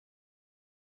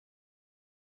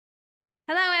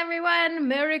Hello, everyone.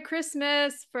 Merry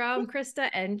Christmas from Krista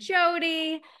and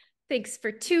Jody. Thanks for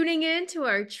tuning in to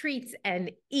our treats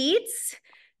and eats.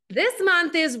 This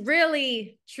month is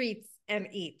really treats and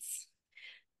eats.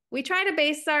 We try to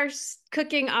base our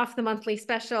cooking off the monthly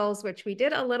specials, which we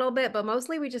did a little bit, but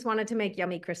mostly we just wanted to make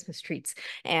yummy Christmas treats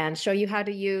and show you how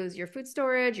to use your food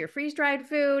storage, your freeze-dried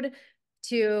food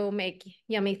to make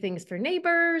yummy things for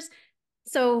neighbors.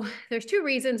 So there's two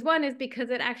reasons. One is because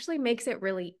it actually makes it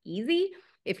really easy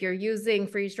if you're using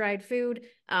freeze-dried food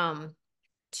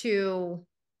to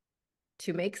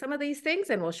make some of these things,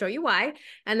 and we'll show you why.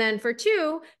 And then for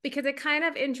two, because it kind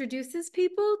of introduces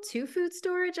people to food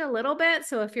storage a little bit.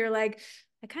 So if you're like,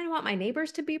 I kind of want my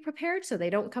neighbors to be prepared so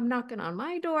they don't come knocking on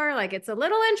my door, like it's a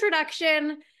little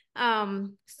introduction.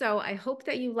 So I hope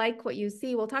that you like what you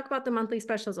see. We'll talk about the monthly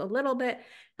specials a little bit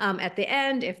at the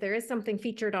end. If there is something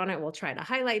featured on it, we'll try to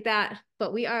highlight that.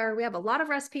 But we have a lot of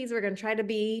recipes. We're going to try to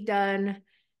be done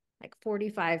like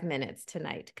 45 minutes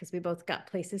tonight because we both got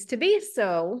places to be.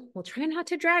 So we'll try not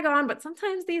to drag on, but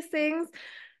sometimes these things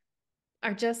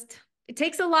are just, it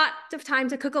takes a lot of time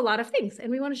to cook a lot of things, and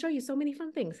we want to show you so many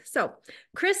fun things. So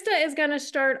Krista is going to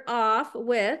start off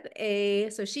with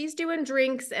so she's doing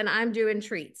drinks and I'm doing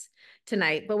treats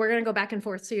tonight, but we're going to go back and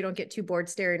forth so you don't get too bored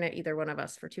staring at either one of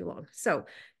us for too long. So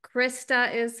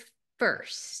Krista is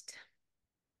first.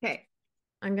 Okay.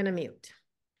 I'm going to mute.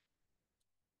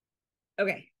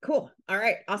 Okay, cool. All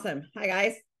right, awesome. Hi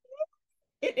guys.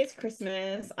 It is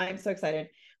Christmas. I'm so excited.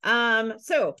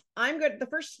 So I'm good. The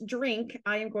first drink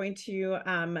I am going to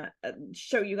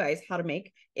show you guys how to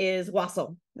make is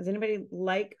wassail. Has anybody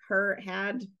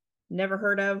never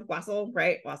heard of wassail?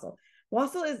 Right?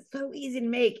 Wassail is so easy to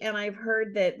make, and I've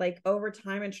heard that like over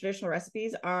time and traditional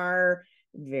recipes are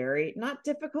very not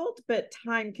difficult, but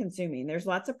time consuming. There's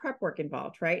lots of prep work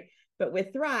involved, right? But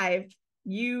with Thrive,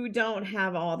 you don't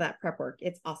have all that prep work.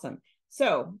 It's awesome.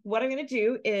 So what I'm going to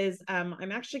do is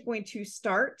I'm actually going to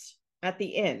start at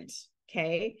the end.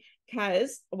 Okay.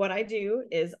 Because what I do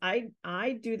is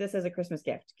I do this as a Christmas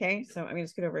gift. Okay. So I'm going to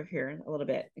scoot over here a little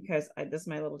bit because this is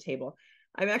my little table.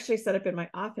 I'm actually set up in my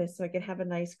office so I could have a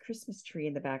nice Christmas tree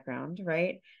in the background.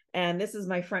 Right. And this is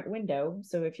my front window.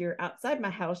 So if you're outside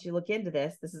my house, you look into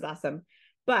this. This is awesome.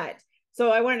 But so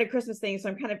I wanted a Christmas thing, so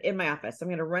I'm kind of in my office. I'm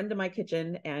going to run to my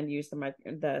kitchen and use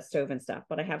the stove and stuff.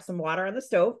 But I have some water on the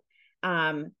stove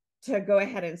to go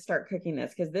ahead and start cooking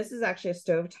this because this is actually a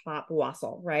stovetop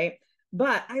wassail, right?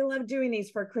 But I love doing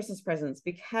these for Christmas presents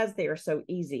because they are so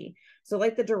easy. So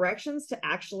like the directions to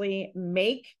actually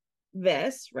make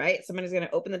this, right? Somebody's going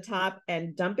to open the top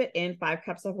and dump it in 5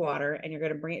 cups of water, and you're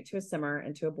going to bring it to a simmer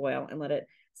and to a boil and let it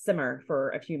simmer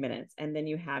for a few minutes. And then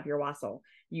you have your wassail.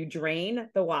 You drain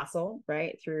the wassail,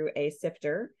 right, through a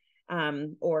sifter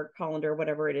or colander,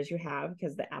 whatever it is you have,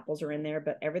 because the apples are in there,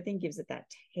 but everything gives it that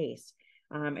taste.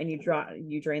 And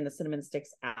you drain the cinnamon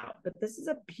sticks out. But this is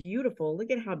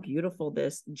look at how beautiful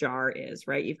this jar is,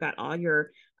 right? You've got all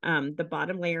your, the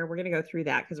bottom layer. We're going to go through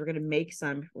that because we're going to make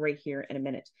some right here in a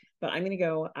minute. But I'm going to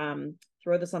go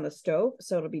throw this on the stove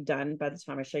so it'll be done by the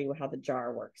time I show you how the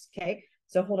jar works. Okay.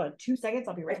 So hold on 2 seconds.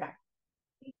 I'll be right back.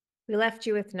 We left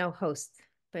you with no host,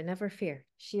 but never fear.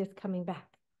 She is coming back.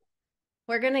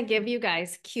 We're going to give you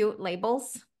guys cute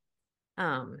labels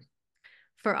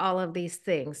for all of these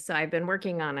things. So I've been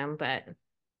working on them, but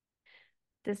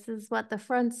this is what the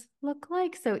fronts look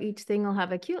like. So each thing will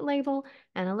have a cute label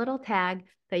and a little tag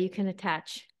that you can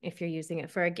attach if you're using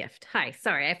it for a gift. Hi,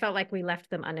 sorry, I felt like we left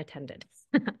them unattended.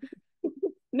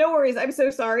 No worries. I'm so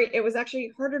sorry. It was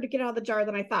actually harder to get out of the jar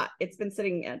than I thought. It's been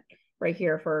sitting right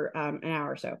here for an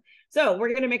hour or so. So we're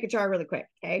going to make a jar really quick.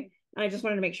 Okay. And I just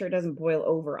wanted to make sure it doesn't boil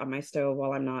over on my stove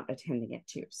while I'm not attending it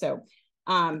too. So,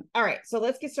 all right. So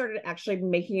let's get started actually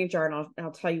making a jar, and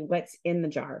I'll tell you what's in the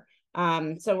jar.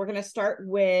 So we're going to start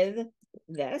with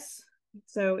this.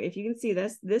 So if you can see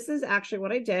this is actually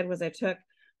what I did was I took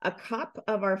a cup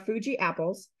of our Fuji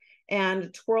apples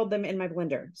and twirled them in my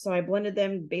blender. So I blended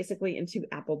them basically into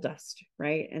apple dust,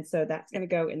 right? And so that's going to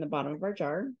go in the bottom of our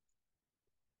jar.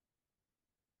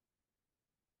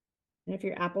 And if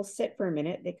your apples sit for a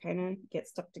minute, they kind of get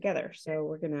stuck together. So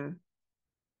we're going to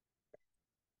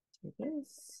do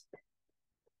this.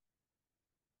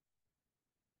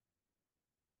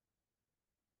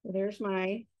 So there's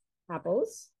my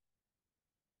apples.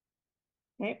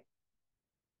 Okay.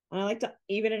 And I like to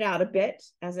even it out a bit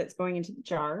as it's going into the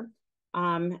jar.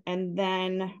 And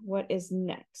then what is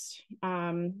next? We're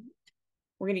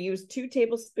going to use 2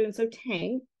 tablespoons of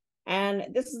Tang. And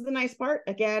this is the nice part.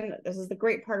 Again, this is the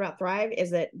great part about Thrive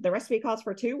is that the recipe calls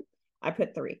for 2. I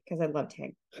put 3 because I love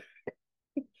Tang.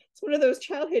 It's one of those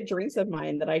childhood drinks of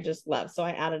mine that I just love. So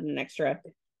I added an extra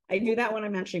I do that when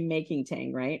I'm actually making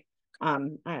tang, right?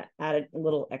 I added a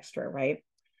little extra, right?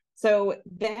 So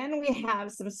then we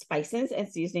have some spices and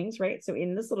seasonings, right? So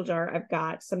in this little jar, I've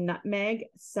got some nutmeg,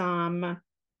 some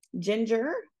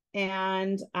ginger,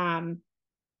 and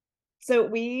so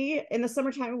we in the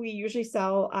summertime we usually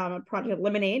sell a product of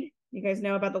lemonade. You guys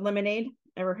know about the lemonade?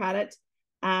 Ever had it?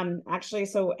 Actually,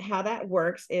 so how that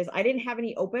works is I didn't have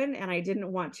any open, and I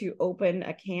didn't want to open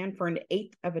a can for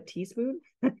 1/8 of a teaspoon.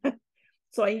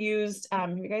 So I used,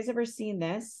 have you guys ever seen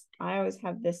this? I always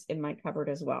have this in my cupboard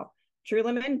as well. True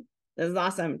lemon, this is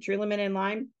awesome. True lemon and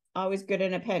lime, always good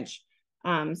in a pinch.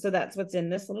 So that's what's in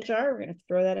this little jar. We're gonna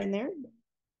throw that in there.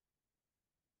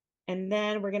 And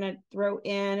then we're gonna throw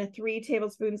in 3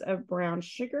 tablespoons of brown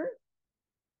sugar.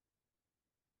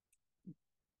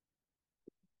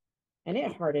 And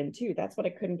it hardened too. That's what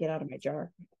I couldn't get out of my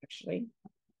jar, actually.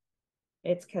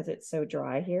 It's because it's so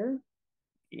dry here.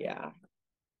 Yeah.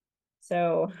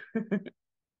 So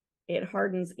it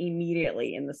hardens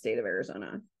immediately in the state of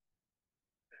Arizona.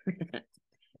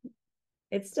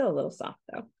 It's still a little soft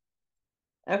though.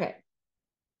 Okay.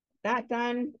 That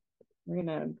done. We're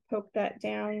going to poke that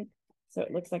down so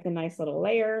it looks like a nice little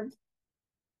layer.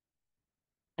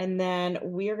 And then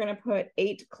we are going to put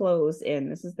 8 cloves in.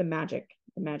 This is the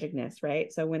magicness,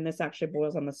 right? So when this actually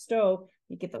boils on the stove,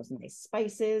 you get those nice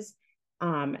spices.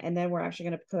 And then we're actually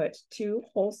going to put 2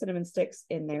 whole cinnamon sticks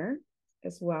in there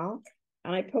as well.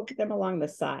 And I poked them along the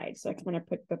side. So I kind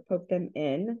of poke them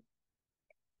in.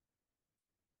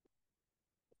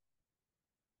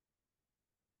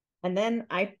 And then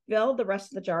I filled the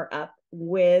rest of the jar up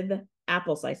with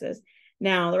apple slices.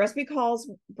 Now, the recipe calls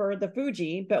for the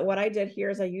Fuji, but what I did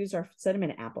here is I used our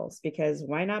cinnamon apples because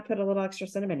why not put a little extra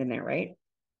cinnamon in there, right?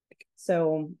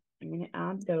 So I'm going to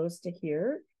add those to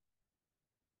here.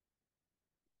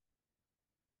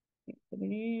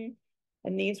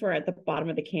 And these were at the bottom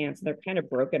of the can, so they're kind of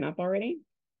broken up already.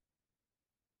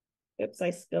 Oops,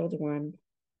 I spilled one.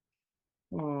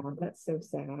 Oh, that's so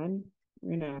sad.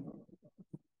 We're gonna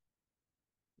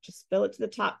just fill it to the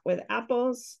top with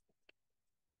apples.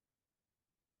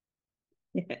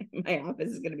 My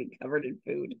office is gonna be covered in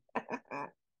food.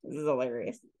 This is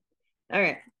hilarious. All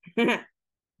right.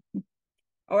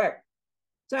 All right.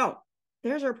 So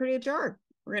there's our pretty jar.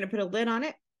 We're gonna put a lid on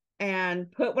it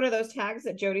and put one of those tags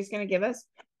that Jody's gonna give us.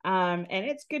 And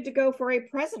it's good to go for a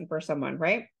present for someone,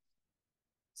 right?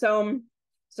 So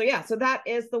yeah, so that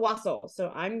is the wassail. So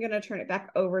I'm gonna turn it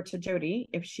back over to Jody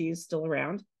if she's still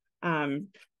around. And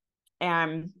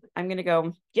I'm gonna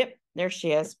go, yep, there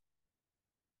she is.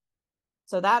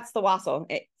 So that's the wassail.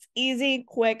 It's easy,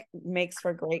 quick, makes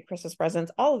for great Christmas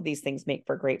presents. All of these things make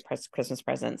for great Christmas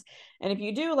presents. And if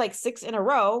you do like 6 in a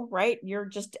row, right, you're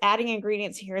just adding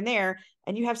ingredients here and there,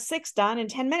 and you have 6 done in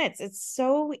 10 minutes. It's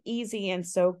so easy and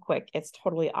so quick. It's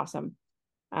totally awesome.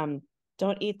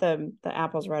 Don't eat the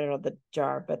apples right out of the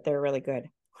jar, but they're really good.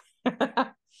 You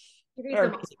need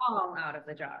them all out of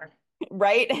the jar.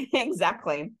 Right?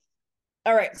 Exactly.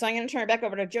 All right. So I'm going to turn it back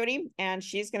over to Jody, and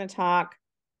she's going to talk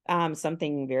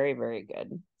something very, very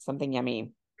good. Something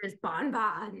yummy. There's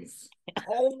bonbons.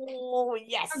 Oh,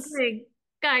 yes. Okay,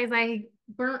 guys, I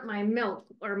burnt my milk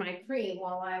or my cream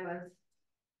while I was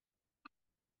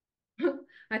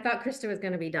I thought Krista was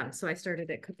going to be done, so I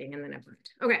started it cooking and then it burnt.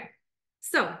 Okay.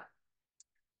 So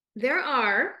there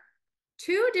are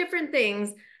 2 different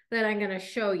things that I'm going to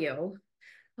show you.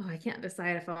 Oh, I can't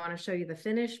decide if I want to show you the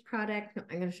finished product. No,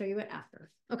 I'm going to show you it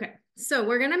after. Okay, so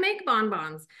we're going to make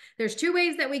bonbons. There's 2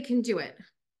 ways that we can do it.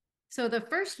 So the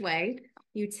first way,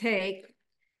 you take,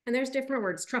 and there's different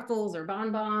words, truffles or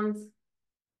bonbons.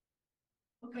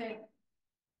 Okay,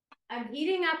 I'm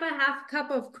heating up a 1/2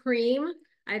 cup of cream.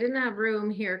 I didn't have room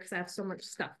here because I have so much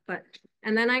stuff,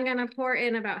 and then I'm going to pour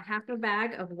in about 1/2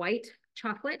 bag of white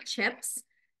chocolate chips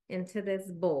into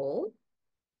this bowl.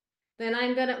 Then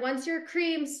I'm gonna, once your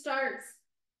cream starts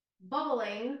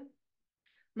bubbling,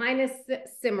 mine is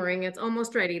simmering, it's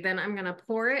almost ready. Then I'm gonna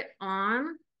pour it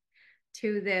on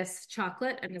to this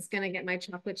chocolate and it's gonna get my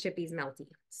chocolate chippies melty.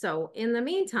 So in the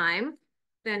meantime,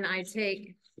 then I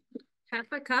take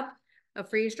 1/2 cup of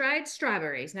freeze-dried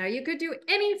strawberries. Now you could do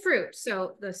any fruit.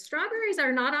 So the strawberries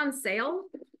are not on sale,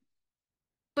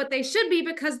 but they should be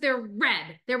because they're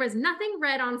red. There was nothing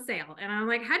red on sale. And I'm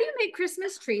like, how do you make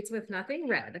Christmas treats with nothing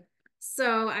red?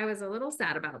 So I was a little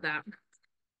sad about that.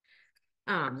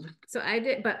 So I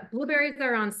did, but blueberries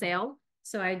are on sale.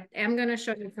 So I am going to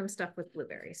show you some stuff with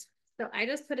blueberries. So I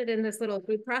just put it in this little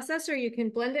food processor. You can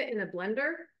blend it in a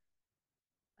blender.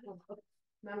 Oh,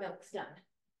 my milk's done.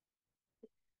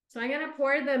 So I'm going to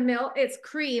pour the milk. It's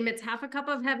cream. It's 1/2 cup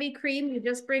of heavy cream. You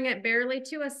just bring it barely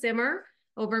to a simmer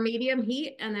over medium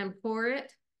heat and then pour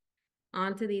it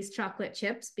onto these chocolate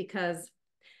chips, because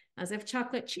as if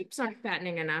chocolate chips aren't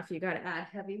fattening enough, you got to add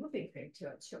heavy whipping cream to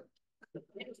it. So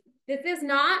this is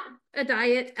not a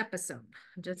diet episode.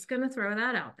 I'm just going to throw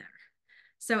that out there.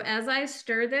 So as I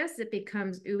stir this, it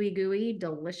becomes ooey gooey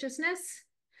deliciousness.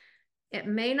 It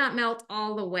may not melt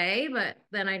all the way, but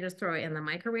then I just throw it in the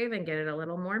microwave and get it a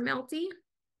little more melty.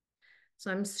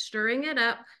 So I'm stirring it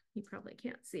up. You probably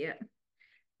can't see it.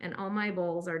 And all my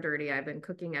bowls are dirty. I've been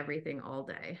cooking everything all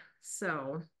day.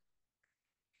 So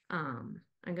I'm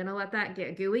gonna let that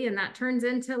get gooey, and that turns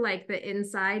into like the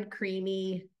inside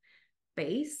creamy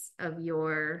base of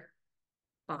your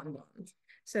bonbons.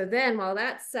 So then while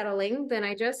that's settling, then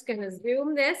I just gonna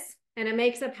zoom this, and it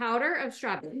makes a powder of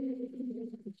strawberry.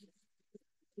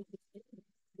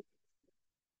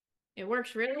 It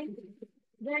works really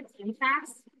good and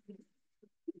fast.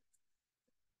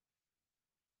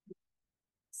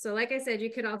 So like I said,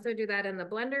 you could also do that in the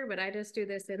blender, but I just do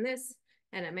this in this,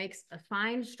 and it makes a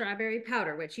fine strawberry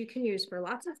powder, which you can use for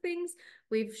lots of things.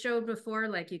 We've showed before,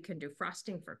 like you can do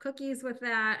frosting for cookies with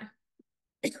that.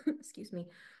 Excuse me.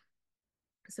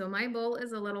 So my bowl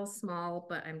is a little small,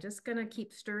 but I'm just gonna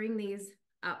keep stirring these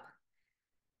up.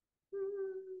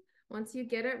 Once you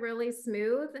get it really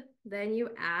smooth, then you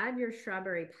add your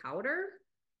strawberry powder.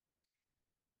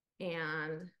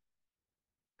 And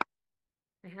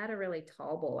I had a really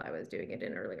tall bowl I was doing it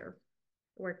in earlier.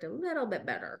 It worked a little bit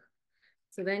better.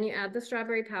 So then you add the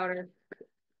strawberry powder.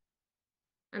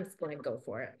 I'm just going to go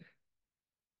for it.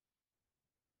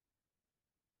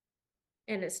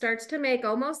 And it starts to make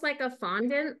almost like a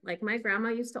fondant. Like my grandma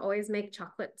used to always make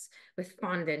chocolates with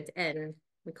fondant, and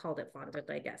we called it fondant,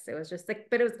 I guess. It was just like,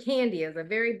 but it was candy. It was a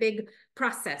very big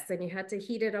process, and you had to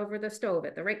heat it over the stove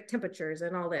at the right temperatures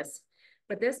and all this.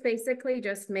 But this basically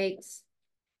just makes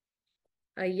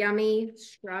a yummy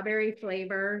strawberry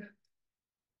flavor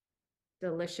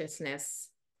deliciousness.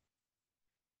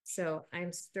 So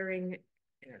I'm stirring,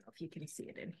 I don't know if you can see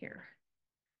it in here,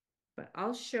 but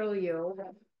I'll show you what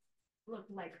it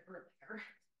looked like earlier.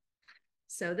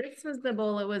 So this was the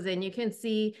bowl it was in. You can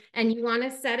see, and you want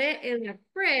to set it in the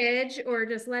fridge or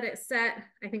just let it set.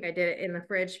 I think I did it in the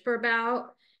fridge for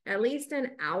about at least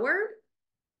an hour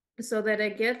so that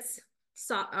it gets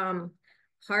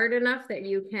hard enough that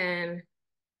you can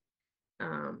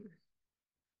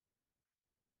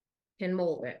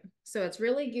mold it. So it's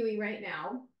really gooey right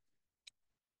now.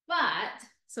 But,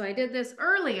 so I did this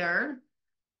earlier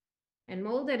and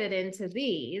molded it into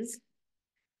these.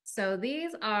 So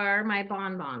these are my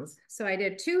bonbons. So I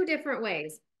did two different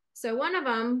ways. So one of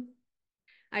them,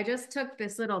 I just took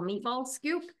this little meatball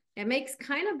scoop. It makes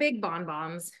kind of big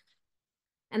bonbons.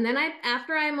 And then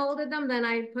after I molded them, then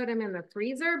I put them in the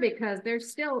freezer because they're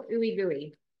still ooey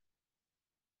gooey.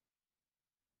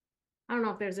 I don't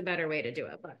know if there's a better way to do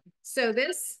it, but so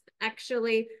this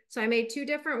actually, so I made two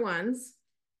different ones.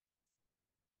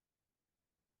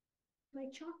 My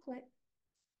chocolate.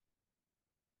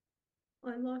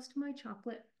 Oh, I lost my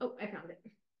chocolate. Oh, I found it.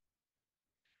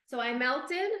 So I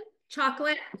melted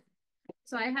chocolate.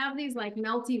 So I have these like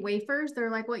melty wafers.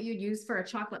 They're like what you'd use for a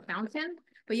chocolate fountain,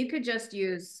 but you could just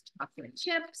use chocolate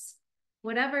chips,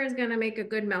 whatever is gonna make a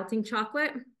good melting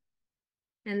chocolate.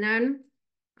 And then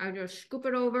I just scoop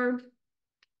it over.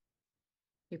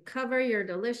 You cover your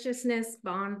deliciousness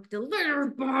bonbon.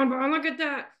 Look at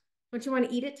that. Don't you want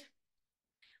to eat it?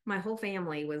 My whole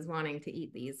family was wanting to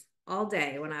eat these all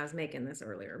day when I was making this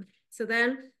earlier. So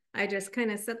then I just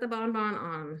kind of set the bonbon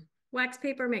on wax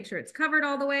paper, make sure it's covered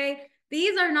all the way.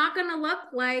 These are not going to look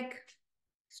like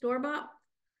store-bought.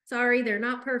 Sorry, they're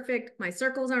not perfect. My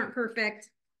circles aren't perfect.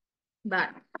 But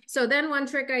so then one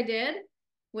trick I did,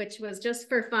 which was just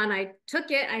for fun, I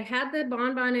took it, I had the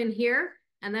bonbon in here,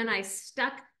 and then I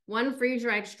stuck one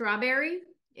freeze-dried strawberry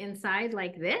inside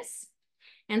like this.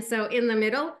 And so in the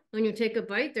middle, when you take a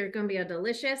bite, there's going to be a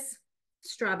delicious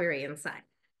strawberry inside.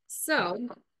 So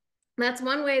that's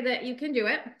one way that you can do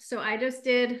it. So I just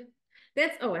did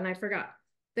this. Oh, and I forgot.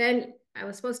 Then I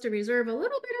was supposed to reserve a little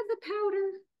bit of the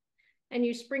powder, and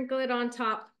you sprinkle it on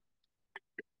top.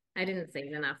 I didn't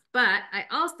save enough, but I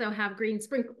also have green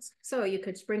sprinkles. So you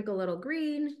could sprinkle a little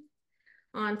green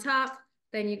on top.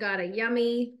 Then you got a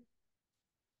yummy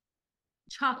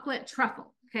chocolate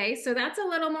truffle. Okay, so that's a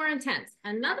little more intense.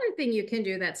 Another thing you can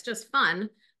do that's just fun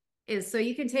is so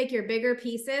you can take your bigger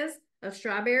pieces of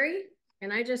strawberry,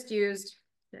 and I just used,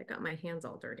 I got my hands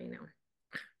all dirty now.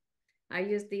 I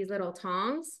used these little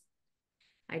tongs.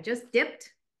 I just dipped,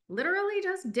 literally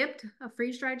just dipped a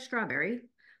freeze-dried strawberry.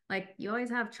 Like you always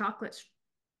have chocolate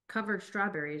covered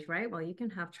strawberries, right? Well, you can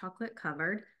have chocolate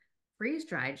covered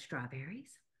freeze-dried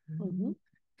strawberries. Mm-hmm.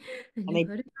 And they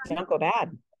don't go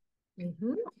bad.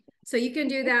 Mm-hmm. So you can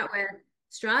do that with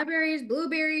strawberries,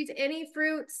 blueberries, any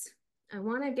fruits. I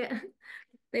want to get,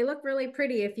 they look really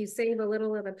pretty if you save a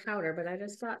little of the powder, but I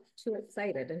just got too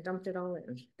excited and dumped it all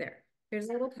in. There, here's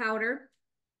a little powder.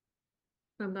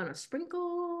 I'm gonna sprinkle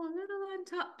a little on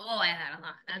top. Oh, I had a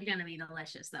lot. That's gonna be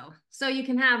delicious though. So you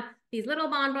can have these little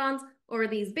bonbons or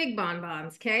these big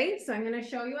bonbons, okay? So I'm gonna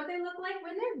show you what they look like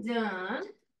when they're done.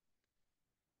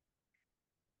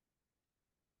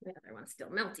 The other one's still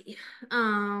melty.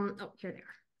 Oh, here they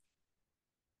are.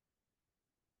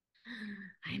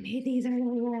 I made these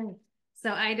earlier.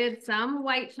 So I did some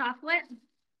white chocolate.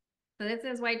 So this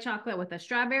is white chocolate with a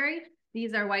strawberry.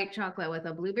 These are white chocolate with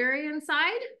a blueberry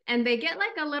inside. And they get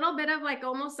like a little bit of like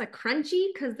almost a crunchy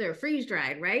because they're freeze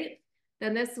dried, right?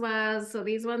 Then this was, so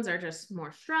these ones are just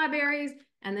more strawberries.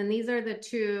 And then these are the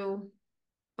two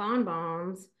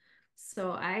bonbons.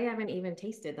 So I haven't even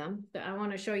tasted them, but I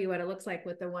want to show you what it looks like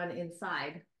with the one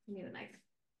inside. I need a knife.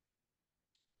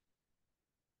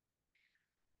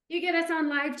 You get us on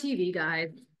live TV,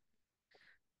 guys.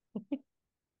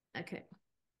 Okay,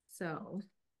 so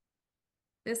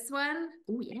this one,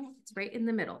 oh yeah, it's right in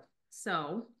the middle.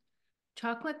 So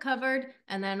chocolate covered,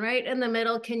 and then right in the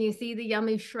middle, can you see the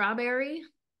yummy strawberry?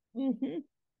 Mm-hmm.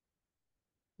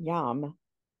 Yum.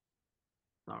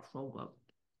 Oh, so good.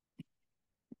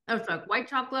 It's like white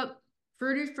chocolate,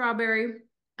 fruity strawberry,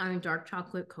 and dark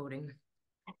chocolate coating.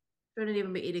 Shouldn't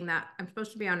even be eating that. I'm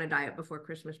supposed to be on a diet before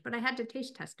Christmas, but I had to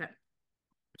taste test it.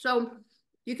 So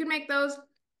you can make those.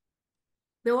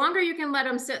 The longer you can let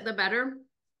them sit, the better.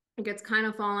 It gets kind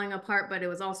of falling apart, but it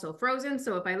was also frozen.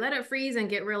 So if I let it freeze and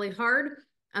get really hard,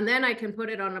 and then I can put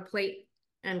it on a plate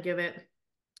and give it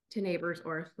to neighbors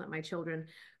or let my children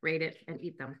rate it and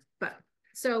eat them. But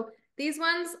so these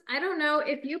ones, I don't know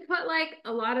if you put like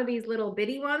a lot of these little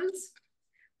bitty ones,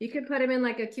 you could put them in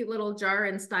like a cute little jar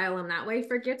and style them that way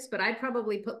for gifts, but I'd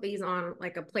probably put these on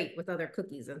like a plate with other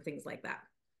cookies and things like that.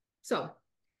 So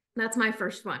that's my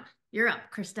first one. You're up,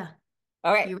 Krista.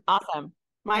 All right, awesome.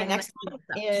 My next one up.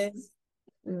 is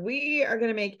we are going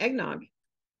to make eggnog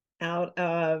out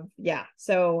of, yeah.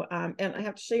 So, and I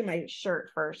have to show you my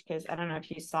shirt first because I don't know if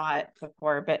you saw it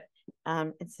before, but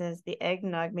it says the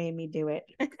eggnog made me do it.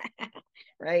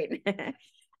 Right.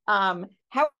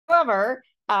 However,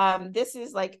 this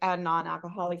is like a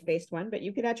non-alcoholic based one, but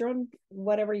you could add your own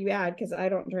whatever you add because I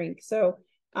don't drink. So,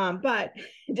 but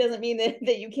it doesn't mean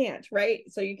that you can't, right?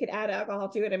 So you could add alcohol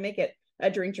to it and make it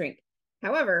a drink.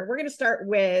 However, we're going to start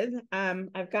with,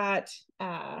 I've got,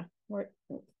 I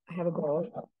have a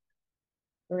bowl.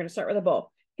 We're going to start with a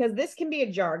bowl because this can be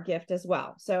a jar gift as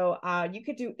well. So you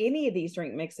could do any of these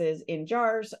drink mixes in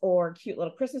jars or cute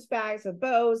little Christmas bags with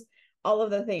bows, all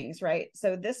of the things, right?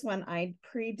 So this one I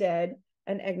pre-did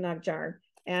an eggnog jar,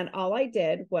 and all I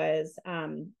did was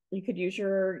you could use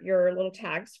your little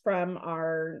tags from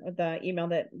the email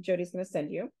that Jody's going to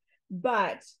send you,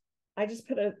 but I just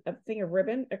put a thing of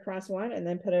ribbon across one and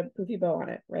then put a poofy bow on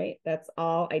it, right? That's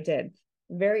all I did.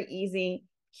 Very easy,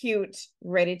 cute,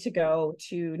 ready to go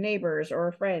to neighbors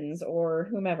or friends or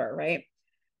whomever, right?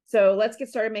 So let's get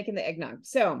started making the eggnog.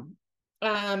 So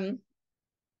we're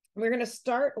going to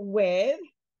start with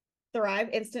Thrive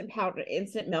Instant Powder,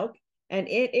 Instant Milk. And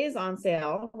it is on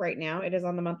sale right now. It is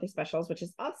on the monthly specials, which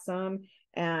is awesome.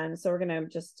 And so we're going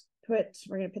to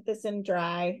put this in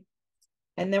dry.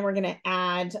 And then we're going to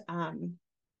add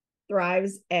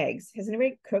Thrive's eggs. Has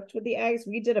anybody cooked with the eggs?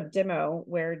 We did a demo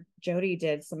where Jody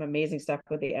did some amazing stuff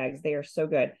with the eggs. They are so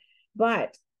good.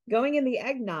 But going in the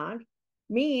eggnog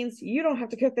means you don't have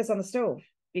to cook this on the stove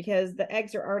because the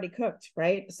eggs are already cooked,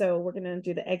 right? So we're going to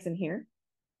do the eggs in here.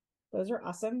 Those are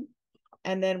awesome.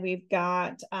 And then we've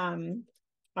got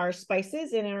our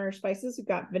spices. And in our spices, we've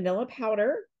got vanilla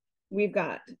powder. We've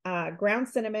got ground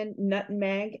cinnamon,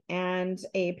 nutmeg, and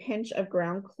a pinch of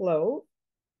ground clove,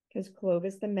 because clove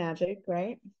is the magic,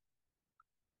 right?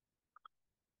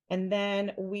 And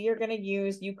then we are going to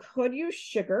you could use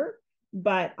sugar,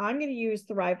 but I'm going to use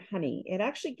Thrive honey. It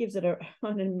actually gives it an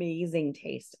amazing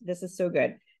taste. This is so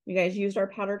good. You guys used our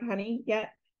powdered honey yet?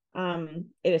 It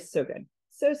is so good.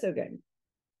 So good.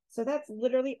 So that's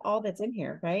literally all that's in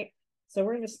here, right? So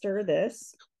we're going to stir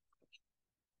this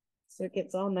so it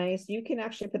gets all nice. You can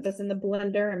actually put this in the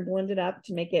blender and blend it up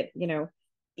to make it,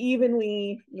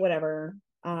 evenly, whatever,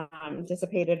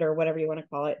 dissipated or whatever you want to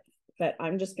call it. But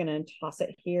I'm just going to toss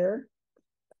it here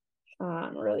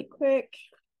really quick.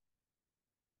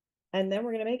 And then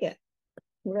we're going to make it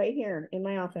right here in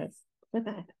my office.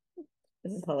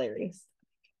 This is hilarious.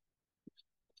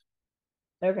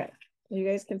 Okay. You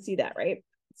guys can see that, right?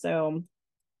 So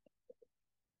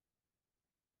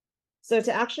So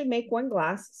to actually make one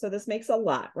glass, so this makes a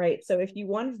lot, right? So if you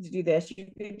wanted to do this, you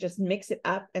could just mix it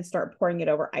up and start pouring it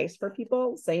over ice for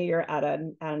people. Say you're at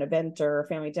an event or a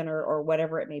family dinner or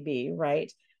whatever it may be,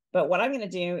 right? But what I'm going to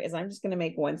do is I'm just going to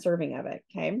make one serving of it,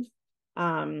 okay?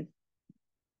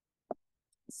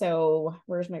 So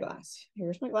where's my glass?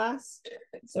 Here's my glass.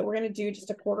 So we're going to do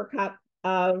just a quarter cup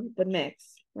of the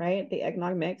mix, right? The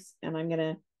eggnog mix. And I'm going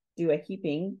to do a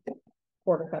heaping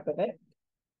quarter cup of it.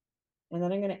 And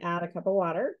then I'm going to add a cup of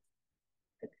water.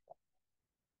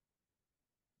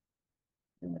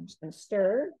 And I'm just going to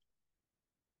stir.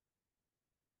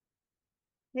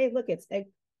 Hey, look, it's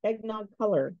eggnog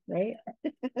color, right?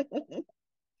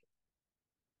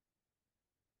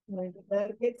 Let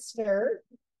it get stirred.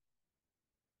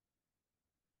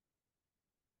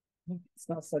 It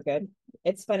smells so good.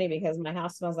 It's funny because my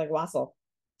house smells like wassail,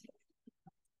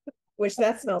 which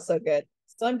that smells so good.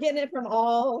 So I'm getting it from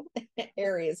all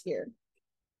areas here.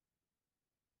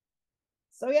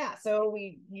 So yeah, so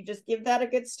you just give that a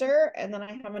good stir, and then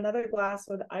I have another glass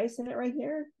with ice in it right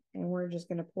here, and we're just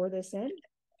going to pour this in.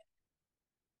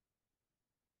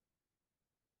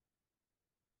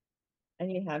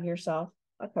 And you have yourself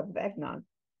a cup of eggnog.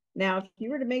 Now, if you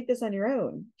were to make this on your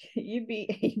own, you'd be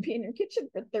in your kitchen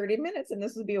for 30 minutes, and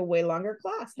this would be a way longer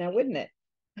class now, wouldn't it?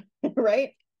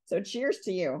 Right? So cheers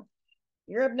to you.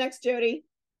 You're up next, Jody.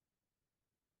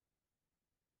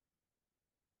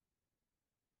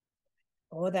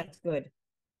 Oh, that's good.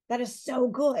 That is so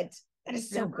good. That is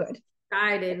so good.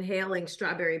 Tried inhaling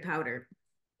strawberry powder.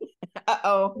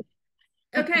 Uh-oh.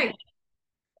 Okay.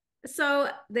 So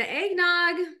the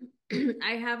eggnog,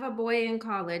 I have a boy in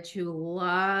college who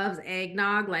loves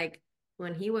eggnog. Like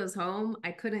when he was home,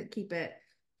 I couldn't keep it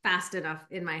fast enough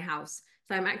in my house.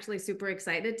 So I'm actually super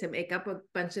excited to make up a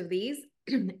bunch of these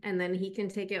and then he can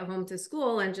take it home to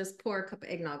school and just pour a cup of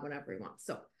eggnog whenever he wants.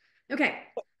 So, okay,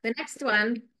 the next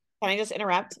one. Can I just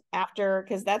interrupt after,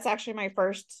 because that's actually my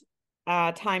first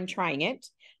time trying it.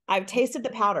 I've tasted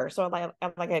the powder. So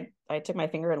I took my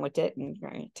finger and licked it and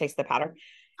taste the powder.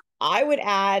 I would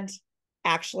add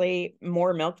actually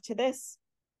more milk to this.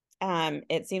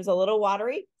 It seems a little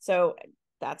watery. So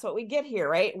that's what we get here,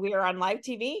 right? We are on live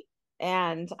TV.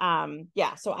 And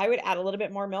yeah, so I would add a little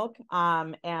bit more milk.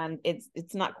 And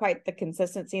it's not quite the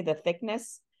consistency, the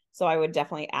thickness. So I would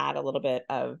definitely add a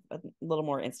little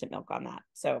more instant milk on that.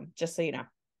 So just so you know.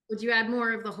 Would you add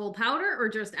more of the whole powder or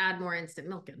just add more instant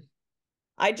milk in?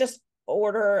 I just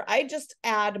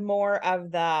add more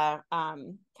of the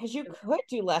because you could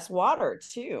do less water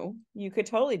too. You could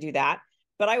totally do that,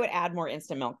 but I would add more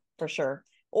instant milk for sure.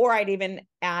 Or I'd even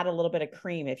add a little bit of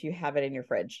cream if you have it in your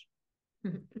fridge.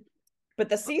 But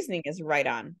the seasoning is right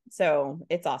on. So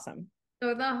it's awesome. So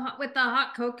with the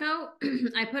hot cocoa,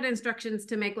 I put instructions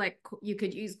to make like you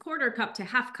could use quarter cup to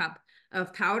half cup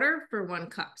of powder for 1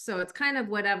 cup. So it's kind of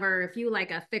whatever, if you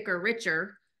like a thicker,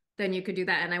 richer, then you could do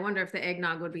that. And I wonder if the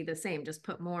eggnog would be the same. Just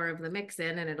put more of the mix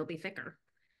in and it'll be thicker.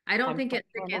 I don't think it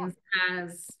thickens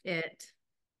as it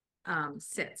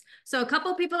sits. So a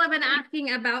couple people have been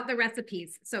asking about the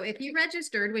recipes. So if you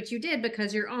registered, which you did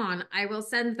because you're on, I will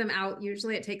send them out.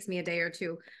 Usually it takes me a day or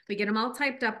two. We get them all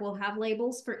typed up. We'll have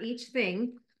labels for each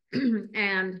thing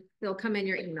and they'll come in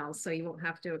your emails. So you won't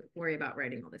have to worry about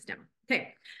writing all this down.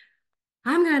 Okay.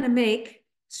 I'm going to make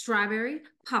strawberry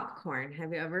popcorn.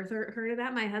 Have you ever heard of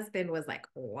that? My husband was like,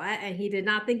 what? And he did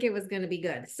not think it was going to be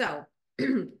good. So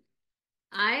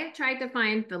I tried to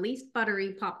find the least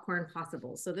buttery popcorn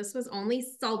possible. So this was only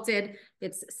salted.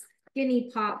 It's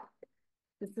skinny pop.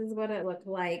 This is what it looked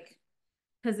like.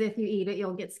 Because if you eat it,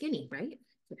 you'll get skinny, right?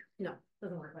 No,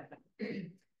 doesn't work like that.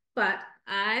 But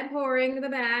I'm pouring the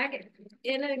bag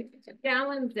in a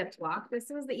gallon Ziploc. This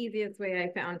was the easiest way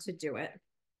I found to do it.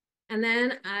 And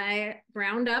then I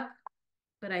browned up,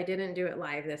 but I didn't do it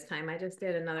live this time. I just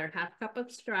did another half cup of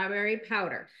strawberry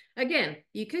powder. Again,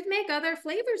 you could make other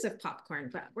flavors of popcorn,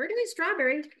 but we're doing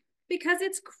strawberry because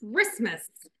it's Christmas.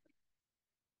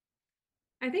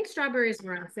 I think strawberries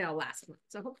were on sale last month,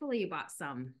 so hopefully you bought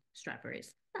some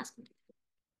strawberries last month.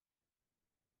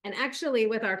 And actually,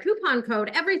 with our coupon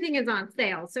code, everything is on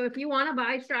sale. So if you want to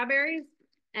buy strawberries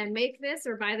and make this,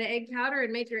 or buy the egg powder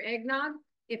and make your eggnog,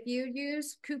 if you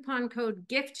use coupon code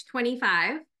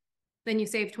GIFT25, then you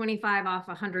save 25 off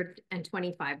a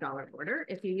 $125 order.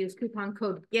 If you use coupon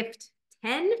code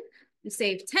GIFT10, you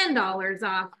save $10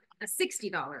 off a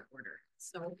 $60 order.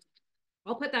 So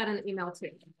I'll put that in the email too.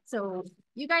 So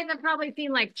you guys have probably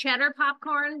seen like cheddar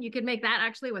popcorn. You could make that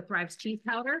actually with Thrive's cheese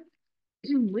powder.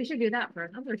 We should do that for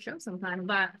another show sometime.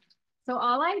 But so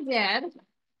all I did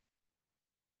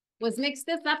was mix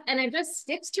this up and it just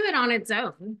sticks to it on its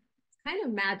own. It's kind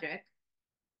of magic.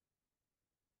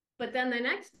 But then the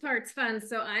next part's fun.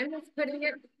 So I'm just putting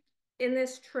it in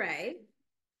this tray.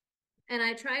 And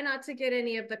I try not to get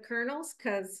any of the kernels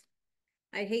because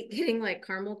I hate getting like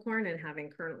caramel corn and having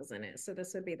kernels in it. So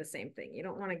this would be the same thing. You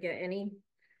don't want to get any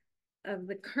of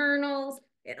the kernels.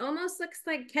 It almost looks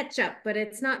like ketchup, but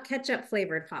it's not ketchup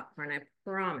flavored popcorn, I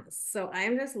promise. So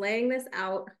I'm just laying this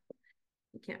out.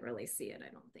 You can't really see it,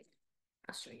 I don't think.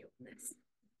 I'll show you this.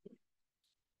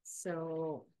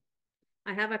 So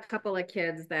I have a couple of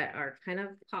kids that are kind of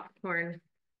popcorn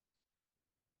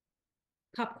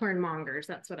mongers.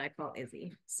 That's what I call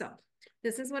Izzy. So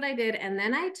this is what I did. And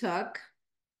then I took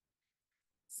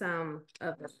some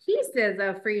of the pieces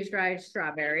of freeze-dried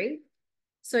strawberry.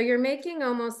 So you're making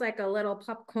almost like a little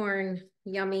popcorn,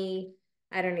 yummy,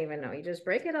 I don't even know. You just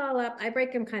break it all up. I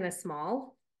break them kind of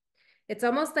small. It's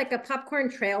almost like a popcorn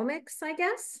trail mix, I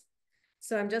guess.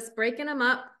 So I'm just breaking them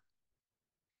up.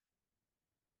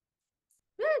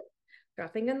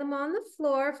 Dropping them on the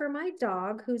floor for my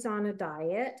dog who's on a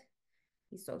diet.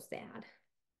 He's so sad.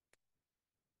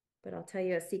 But I'll tell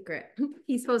you a secret.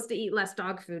 He's supposed to eat less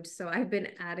dog food. So I've been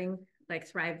adding like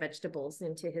Thrive vegetables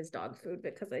into his dog food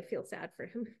because I feel sad for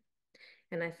him.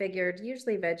 And I figured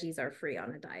usually veggies are free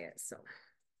on a diet. So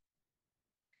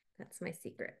that's my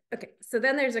secret. Okay, so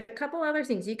then there's a couple other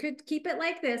things. You could keep it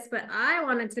like this, but I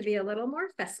wanted to be a little more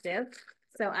festive.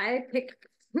 So I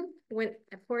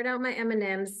poured out my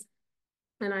M&Ms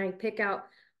and I pick out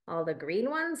all the green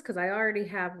ones because I already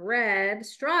have red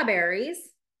strawberries.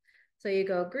 So you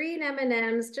go green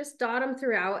M&Ms, just dot them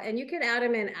throughout, and you could add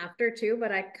them in after too,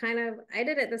 but I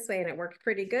did it this way and it worked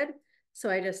pretty good. So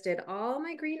I just did all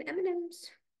my green M&Ms.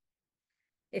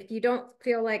 If you don't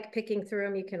feel like picking through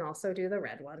them, you can also do the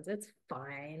red ones. It's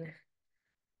fine.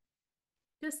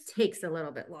 Just takes a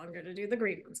little bit longer to do the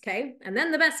green ones, okay? And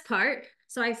then the best part,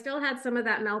 so I still had some of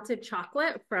that melted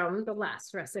chocolate from the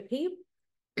last recipe.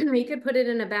 You could put it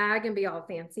in a bag and be all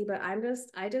fancy, but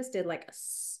I just did like a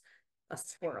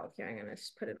swirl here. I'm gonna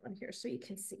just put it on here so you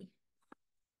can see.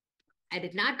 I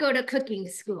did not go to cooking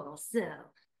school, so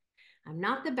I'm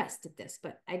not the best at this,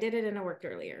 but I did it and it worked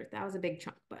earlier. That was a big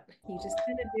chunk, but you just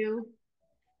kind of do.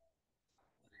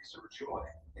 Joy,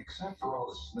 except for all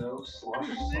the snow, slush.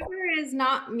 Whoever is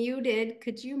not muted,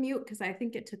 could you mute? Because I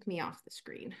think it took me off the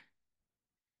screen.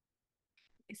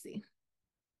 Let me see.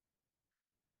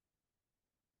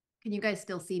 Can you guys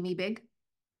still see me big?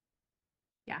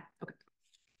 Yeah, okay.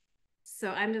 So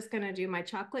I'm just gonna do my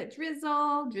chocolate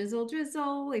drizzle, drizzle,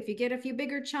 drizzle. If you get a few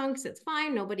bigger chunks, it's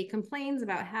fine. Nobody complains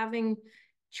about having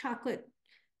chocolate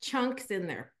chunks in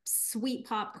their sweet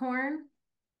popcorn.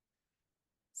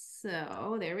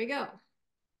 So there we go.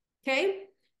 Okay,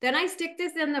 then I stick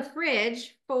this in the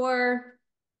fridge for,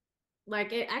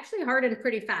 like, it actually hardened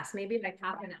pretty fast, maybe like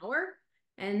half an hour.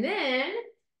 And then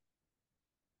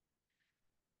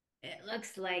it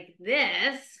looks like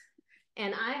this.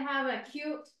 And I have a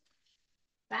cute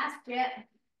basket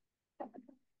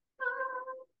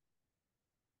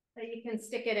that you can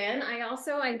stick it in. I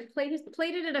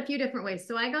plated it a few different ways.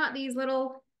 So I got these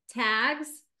little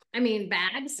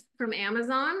bags from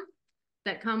Amazon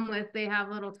that come with, they have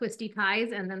little twisty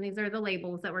ties, and then these are the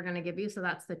labels that we're going to give you. So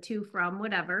that's the to, from,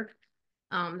 whatever.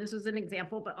 This was an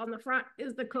example, but on the front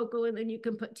is the cocoa, and then you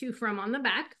can put to, from on the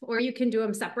back, or you can do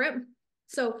them separate.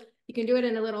 So you can do it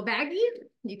in a little baggie.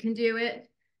 You can do it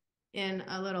in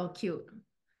a little cute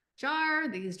jar.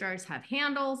 These jars have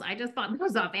handles. I just bought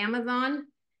those off Amazon.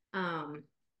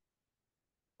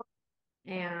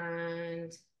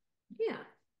 And yeah,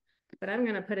 but I'm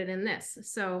going to put it in this.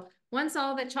 So once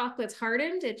all the chocolate's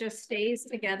hardened, it just stays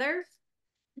together,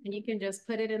 and you can just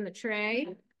put it in the tray.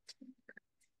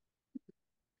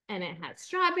 And it has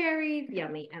strawberries,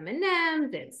 yummy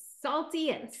M&Ms, it's salty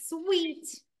and sweet.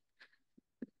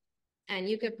 And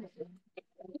you could put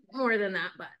more than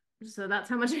that, but so that's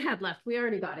how much I had left. We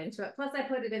already got into it. Plus I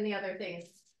put it in the other things.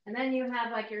 And then you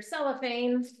have like your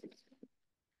cellophane.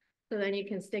 So then you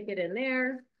can stick it in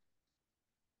there.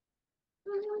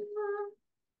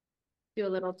 Do a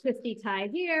little twisty tie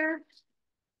here.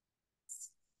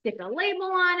 Stick a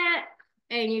label on it.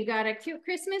 And you got a cute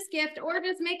Christmas gift, or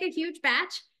just make a huge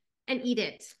batch and eat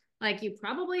it. Like, you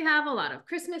probably have a lot of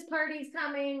Christmas parties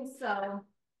coming. So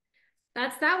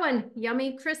that's that one.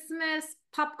 Yummy Christmas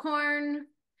popcorn,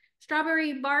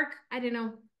 strawberry bark. I don't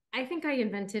know. I think I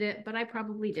invented it, but I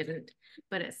probably didn't.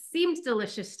 But it seems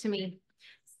delicious to me.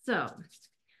 So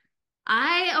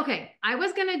I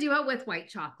was going to do it with white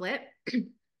chocolate.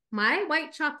 My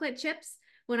white chocolate chips,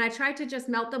 when I tried to just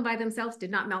melt them by themselves,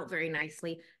 did not melt very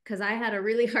nicely because I had a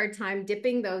really hard time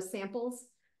dipping those samples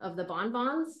of the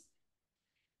bonbons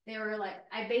They were like,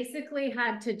 I basically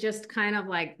had to just kind of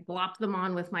like blop them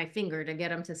on with my finger to get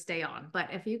them to stay on. But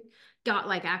if you got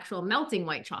like actual melting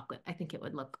white chocolate, I think it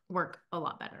would work a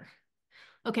lot better.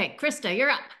 Okay, Krista, you're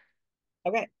up.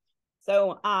 Okay.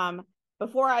 So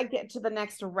before I get to the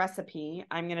next recipe,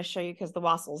 I'm going to show you because the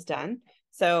wassle's done.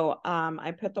 So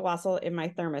I put the wassail in my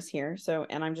thermos here. So,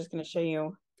 and I'm just going to show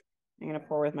you, I'm going to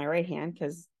pour with my right hand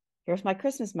because here's my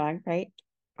Christmas mug, right?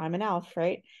 I'm an elf,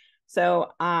 right?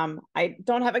 So I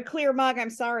don't have a clear mug. I'm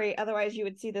sorry. Otherwise you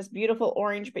would see this beautiful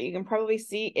orange, but you can probably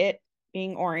see it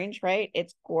being orange, right?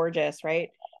 It's gorgeous, right?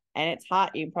 And it's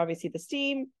hot. You can probably see the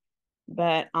steam,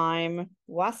 but I'm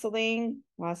wassailing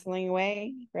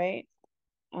away, right?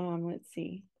 Let's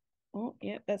see. Oh,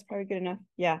 yeah, that's probably good enough.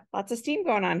 Yeah, lots of steam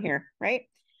going on here, right?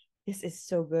 This is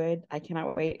so good. I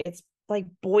cannot wait. It's like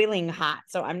boiling hot.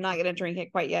 So I'm not going to drink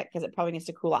it quite yet because it probably needs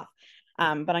to cool off. But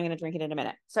I'm going to drink it in a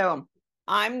minute. So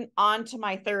I'm on to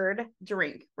my third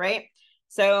drink, right?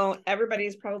 So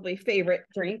everybody's probably favorite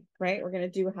drink, right? We're going to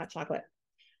do hot chocolate,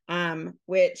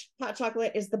 which hot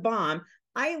chocolate is the bomb.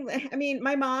 I mean,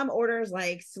 my mom orders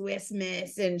like Swiss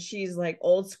Miss and she's like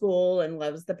old school and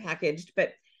loves the packaged,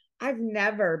 but I've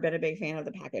never been a big fan of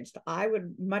the packaged. I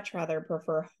would much rather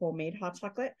prefer homemade hot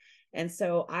chocolate. And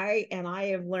so I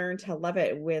have learned to love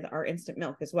it with our instant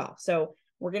milk as well. So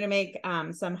we're going to make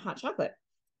some hot chocolate,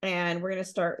 and we're going to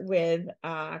start with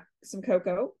some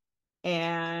cocoa,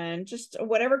 and just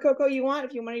whatever cocoa you want.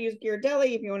 If you want to use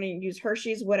Ghirardelli, if you want to use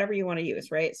Hershey's, whatever you want to use,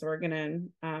 right? So we're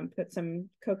going to put some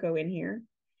cocoa in here,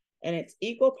 and it's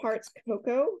equal parts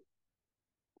cocoa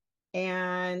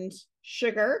and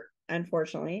sugar,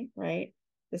 unfortunately, right?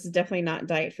 This is definitely not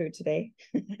diet food today.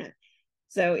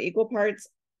 So equal parts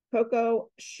cocoa,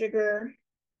 sugar,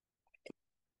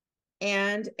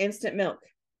 and instant milk.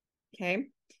 Okay.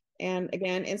 And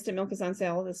again, instant milk is on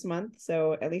sale this month.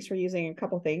 So at least we're using a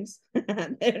couple things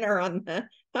that are on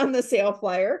the sale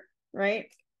flyer, right?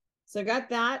 So got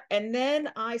that. And then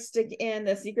I stick in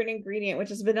the secret ingredient,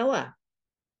 which is vanilla.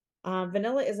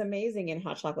 Vanilla is amazing in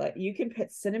hot chocolate. You can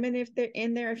put cinnamon if they're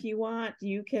in there if you want.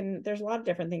 You can, there's a lot of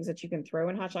different things that you can throw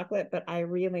in hot chocolate, but I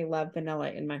really love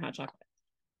vanilla in my hot chocolate.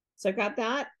 So I got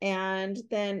that. And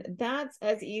then that's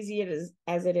as easy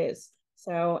as it is.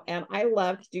 So, and I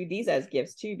love to do these as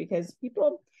gifts too, because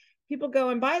people go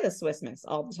and buy the Swiss Miss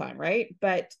all the time, right?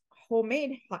 But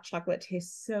homemade hot chocolate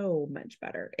tastes so much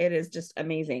better. It is just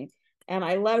amazing. And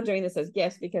I love doing this as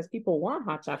gifts because people want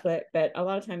hot chocolate, but a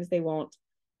lot of times they won't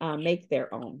make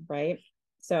their own, right?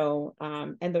 So,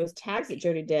 and those tags that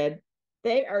Jody did,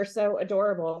 they are so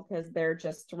adorable because they're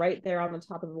just right there on the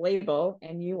top of the label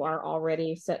and you are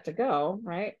already set to go,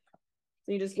 right?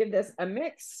 So you just give this a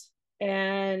mix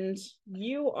and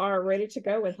you are ready to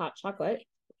go with hot chocolate.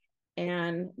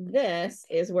 And this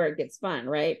is where it gets fun,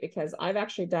 right? Because I've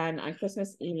actually done on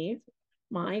Christmas Eve,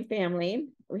 my family,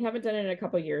 we haven't done it in a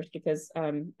couple of years because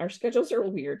our schedules are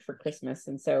weird for Christmas.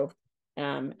 And so,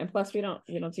 and plus we don't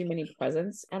do many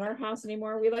presents at our house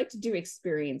anymore. We like to do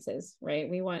experiences, right?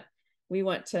 We want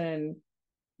to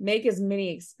make as many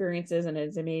experiences and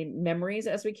as many memories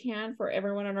as we can for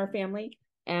everyone in our family.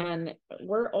 And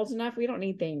we're old enough, we don't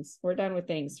need things. We're done with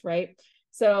things, right?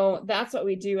 So that's what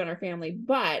we do in our family.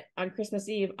 But on Christmas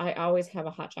Eve, I always have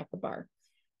a hot chocolate bar.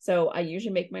 So I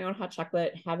usually make my own hot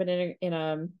chocolate, have it in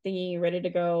a thingy ready to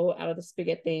go out of the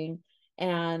spigot thing.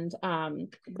 And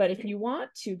but if you want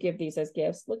to give these as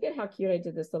gifts, look at how cute I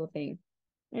did this little thing.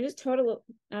 I just tied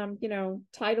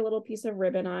a little piece of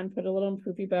ribbon on, put a little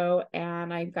poofy bow,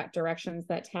 and I've got directions.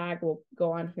 That tag will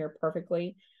go on here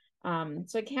perfectly.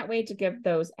 So I can't wait to give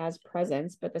those as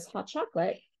presents. But this hot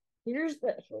chocolate, here's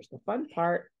the fun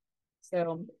part.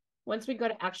 So once we go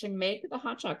to actually make the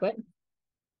hot chocolate,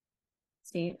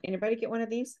 see, anybody get one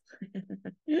of these?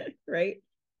 Right?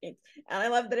 And I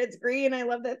love that it's green. I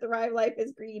love that Thrive Life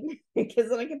is green because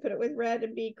then I can put it with red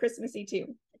and be Christmassy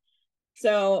too.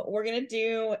 So we're going to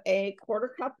do a 1/4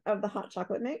 cup of the hot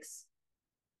chocolate mix.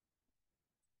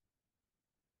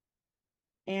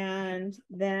 And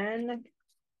then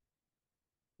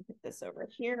put this over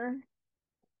here.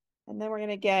 And then we're going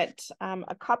to get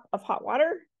a cup of hot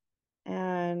water.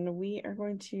 And we are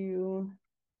going to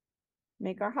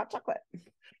make our hot chocolate.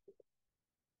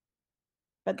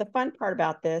 But the fun part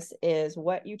about this is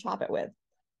what you top it with.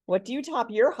 What do you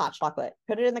top your hot chocolate?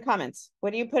 Put it in the comments.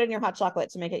 What do you put in your hot chocolate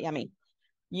to make it yummy?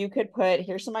 You could put,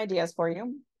 here's some ideas for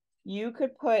you. You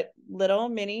could put little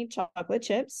mini chocolate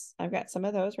chips. I've got some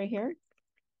of those right here.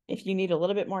 If you need a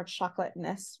little bit more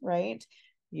chocolateness, right?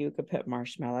 You could put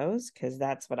marshmallows because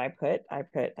that's what I put. I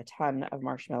put a ton of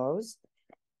marshmallows.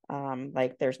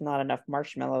 Like there's not enough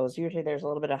marshmallows. Usually there's a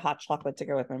little bit of hot chocolate to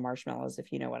go with my marshmallows,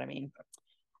 if you know what I mean.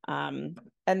 And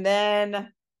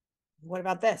then what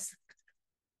about this?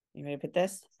 You may put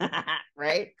this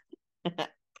right.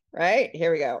 Right,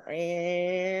 here we go.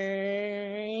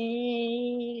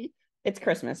 It's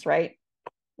Christmas, right?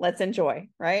 Let's enjoy,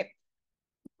 right?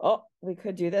 Oh, we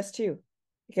could do this too.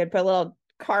 You could put a little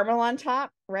caramel on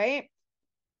top, right?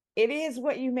 It is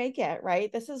what you make it,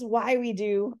 right? This is why we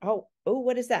do. Oh,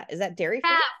 what is that? Is that dairy free?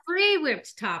 Fat-free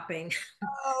whipped topping.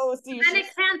 Oh, see, And it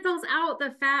cancels out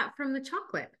the fat from the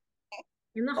chocolate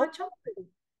in the hot chocolate.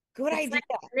 Good It's idea. like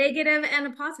a negative and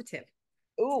a positive.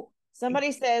 Ooh,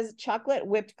 somebody says chocolate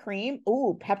whipped cream.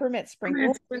 Ooh, peppermint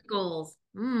sprinkles. Sprinkles.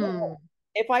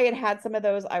 If I had had some of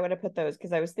those, I would have put those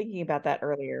because I was thinking about that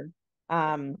earlier.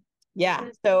 Yeah.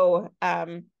 So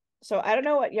I don't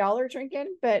know what y'all are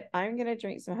drinking, but I'm gonna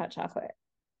drink some hot chocolate.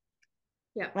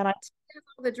 Yeah. And I have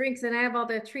all the drinks and I have all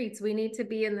the treats. We need to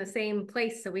be in the same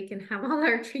place so we can have all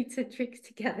our treats and drinks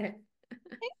together.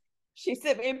 She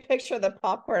sent me a picture of the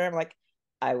popcorn. I'm like,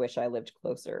 I wish I lived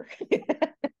closer.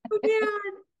 Oh, yeah.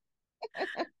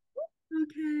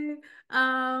 Okay.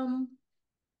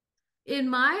 In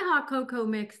my hot cocoa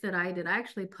mix that I did, I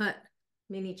actually put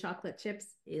mini chocolate chips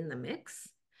in the mix.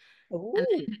 Ooh. And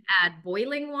then add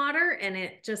boiling water and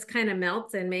it just kind of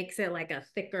melts and makes it like a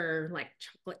thicker, like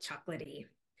chocolatey.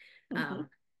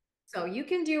 So you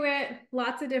can do it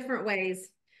lots of different ways.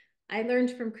 I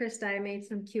learned from Krista, I made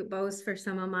some cute bows for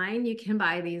some of mine. You can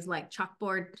buy these like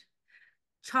chalkboard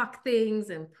chalk things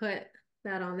and put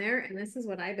that on there. And this is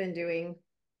what I've been doing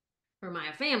for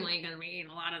my family because we eat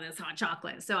a lot of this hot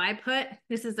chocolate. So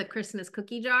this is a Christmas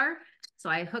cookie jar. So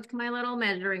I hooked my little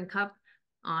measuring cup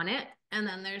on it. And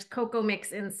then there's cocoa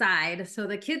mix inside. So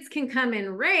the kids can come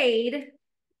and raid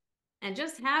and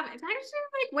just it's actually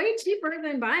like way cheaper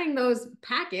than buying those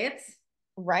packets.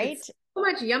 Right. It's so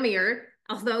much yummier.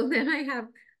 Although then I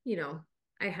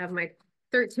have my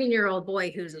 13-year-old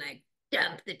boy who's like,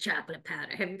 dump the chocolate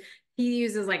powder. He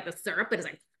uses like the syrup, but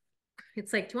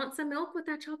it's like, do you want some milk with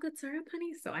that chocolate syrup,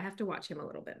 honey? So I have to watch him a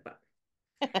little bit, but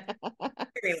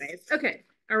anyways, okay.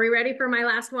 Are we ready for my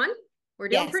last one? We're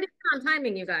doing pretty good on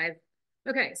timing, you guys.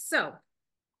 Okay, so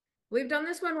we've done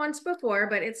this one once before,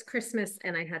 but it's Christmas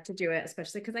and I had to do it,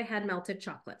 especially because I had melted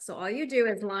chocolate. So all you do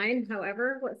is line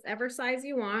whatever size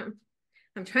you want.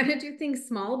 I'm trying to do things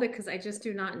small because I just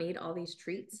do not need all these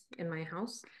treats in my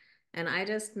house. And I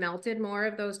just melted more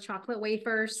of those chocolate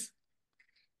wafers.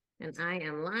 And I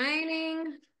am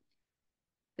lining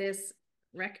this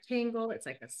rectangle. It's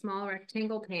like a small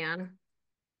rectangle pan.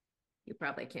 You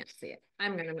probably can't see it.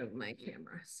 I'm going to move my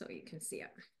camera so you can see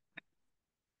it.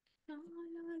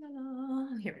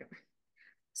 Here we go.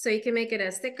 So you can make it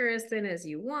as thick or as thin as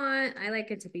you want. I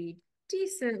like it to be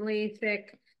decently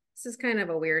thick. This is kind of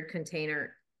a weird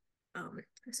container.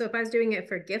 So if I was doing it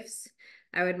for gifts,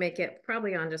 I would make it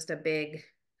probably on just I'd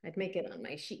make it on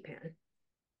my sheet pan.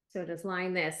 So just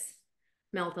line this,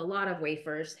 melt a lot of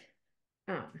wafers.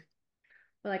 But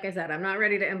like I said, I'm not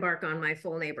ready to embark on my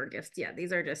full neighbor gifts yet.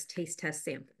 These are just taste test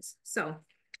samples. So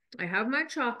I have my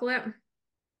chocolate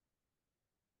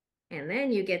and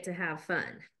then you get to have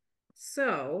fun.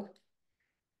 So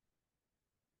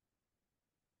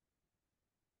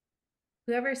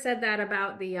whoever said that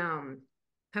about the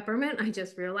peppermint, I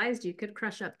just realized you could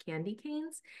crush up candy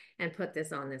canes and put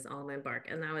this on this almond bark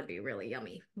and that would be really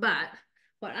yummy. But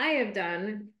what I have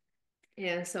done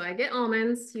is, so I get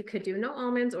almonds. You could do no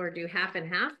almonds or do half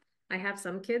and half. I have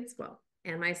some kids,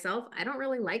 and myself, I don't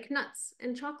really like nuts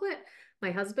in chocolate.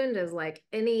 My husband is like,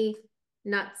 any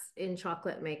nuts in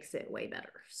chocolate makes it way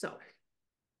better. So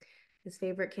his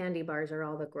favorite candy bars are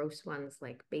all the gross ones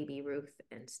like Baby Ruth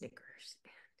and Snickers.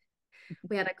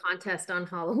 We had a contest on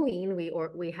Halloween.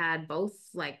 We had both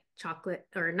like chocolate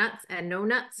or nuts and no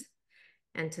nuts,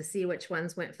 and to see which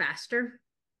ones went faster.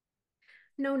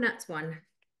 No nuts won.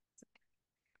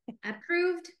 I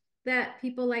proved that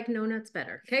people like no nuts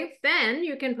better. Okay, then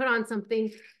you can put on something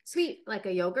sweet like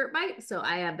a yogurt bite. So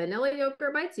I have vanilla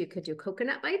yogurt bites. You could do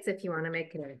coconut bites if you want to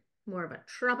make it more of a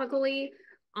tropically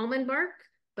almond bark.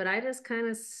 But I just kind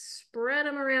of spread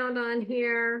them around on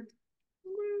here.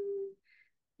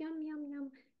 Yum, yum, yum.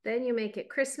 Then you make it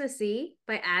Christmassy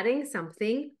by adding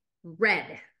something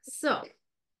red. So,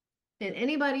 did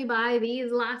anybody buy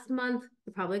these last month?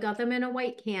 You probably got them in a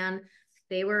white can.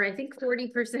 They were, I think, 40%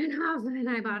 off, and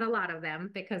I bought a lot of them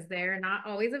because they're not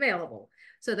always available.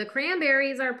 So the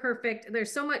cranberries are perfect.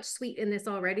 There's so much sweet in this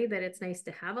already that it's nice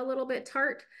to have a little bit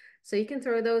tart. So you can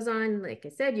throw those on. Like I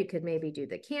said, you could maybe do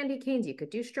the candy canes. You could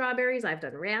do strawberries. I've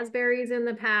done raspberries in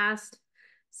the past.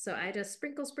 So I just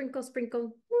sprinkle, sprinkle,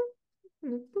 sprinkle.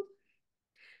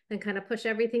 Then kind of push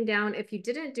everything down. If you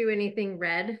didn't do anything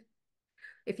red,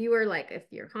 if you were like, if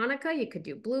you're Hanukkah, you could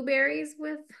do blueberries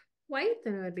with white,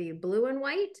 then it would be blue and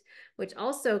white, which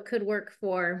also could work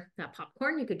for that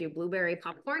popcorn. You could do blueberry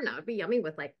popcorn. That would be yummy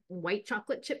with like white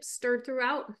chocolate chips stirred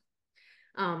throughout.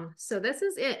 So this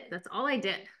is it. That's all I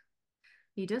did.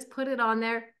 You just put it on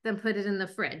there, then put it in the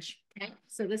fridge. Okay.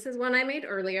 So this is one I made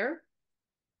earlier.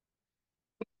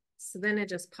 So then it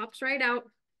just pops right out.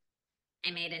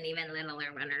 I made an even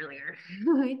littler one earlier.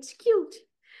 It's cute.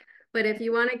 But if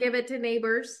you want to give it to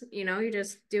neighbors, you know, you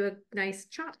just do a nice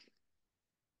chop.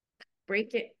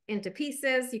 Break it into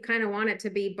pieces. You kind of want it to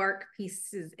be bark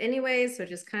pieces anyway, so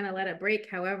just kind of let it break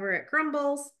however it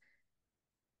crumbles.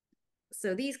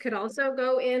 So these could also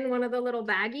go in one of the little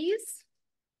baggies.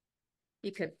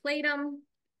 You could plate them.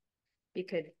 You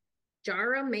could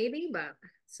jar them maybe, but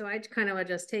so I kind of would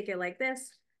just take it like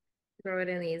this, throw it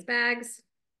in these bags.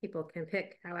 People can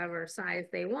pick however size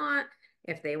they want.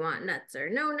 If they want nuts or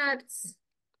no nuts.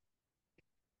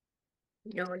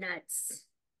 No nuts.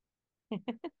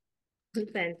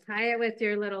 Then tie it with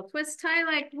your little twist tie.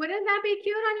 Like, wouldn't that be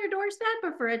cute on your doorstep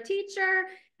or for a teacher?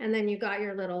 And then you got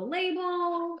your little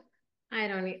label. I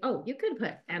don't need, oh, you could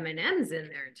put M&Ms in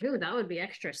there too. That would be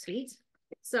extra sweet.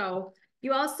 So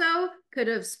you also could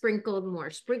have sprinkled more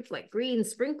like green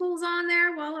sprinkles on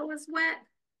there while it was wet.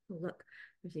 Oh, look,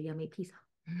 there's a yummy piece.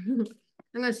 I'm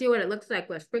gonna see what it looks like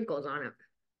with sprinkles on it.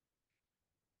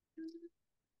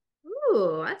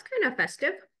 Ooh, that's kind of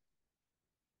festive.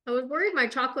 I was worried my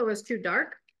chocolate was too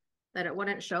dark, that it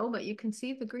wouldn't show, but you can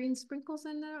see the green sprinkles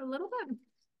in there a little bit.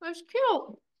 That's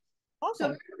cute.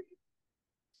 Awesome. So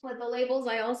with the labels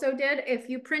I also did, if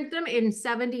you print them in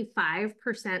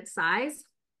 75% size,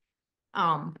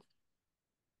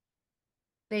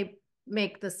 they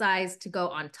make the size to go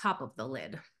on top of the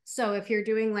lid. So if you're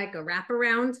doing like a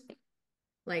wraparound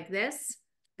like this,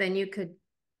 then you could,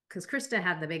 because Krista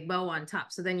had the big bow on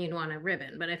top, so then you'd want a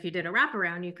ribbon. But if you did a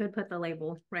wraparound, you could put the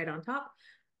label right on top.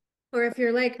 Or if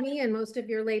you're like me and most of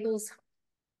your labels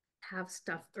have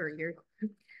stuff, or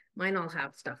mine all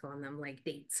have stuff on them like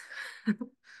dates.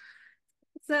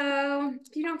 So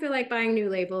if you don't feel like buying new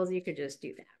labels, you could just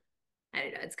do that. I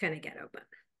don't know, it's kind of ghetto, but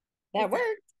that works.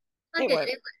 It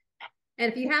works.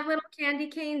 And if you have little candy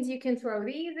canes, you can throw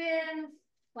these in,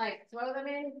 like throw them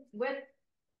in with,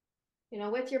 you know,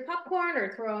 with your popcorn,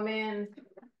 or throw them in.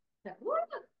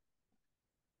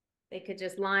 They could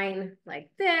just line like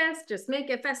this, just make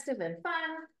it festive and fun.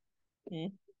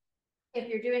 Mm. If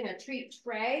you're doing a treat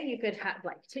tray, you could have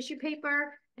like tissue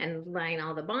paper and line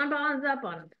all the bonbons up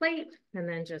on a plate and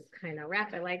then just kind of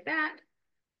wrap it like that,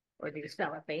 or do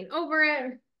cellophane over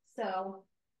it.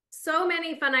 So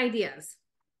many fun ideas.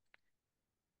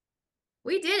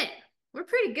 We did it. We're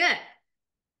pretty good.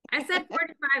 I said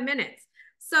 45 minutes.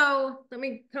 So let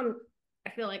me come. I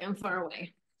feel like I'm far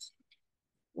away.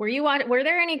 Were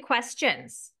there any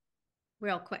questions?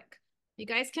 Real quick. You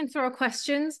guys can throw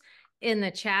questions in the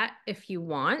chat if you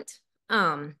want.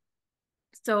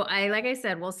 So like I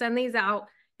said, we'll send these out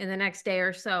in the next day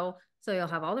or so. So you'll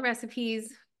have all the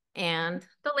recipes and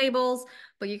the labels,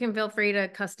 but you can feel free to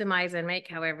customize and make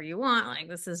however you want. Like,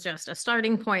 this is just a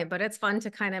starting point, but it's fun to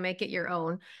kind of make it your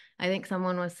own. I think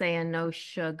someone was saying no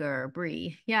sugar,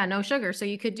 Brie. Yeah, no sugar. So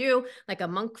you could do like a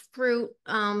monk fruit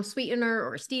sweetener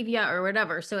or stevia or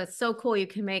whatever. So it's so cool. You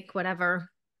can make whatever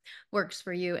works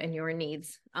for you and your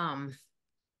needs.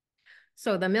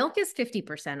 So the milk is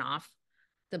 50% off.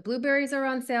 The blueberries are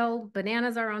on sale.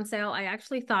 Bananas are on sale. I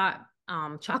actually thought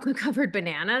chocolate covered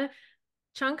banana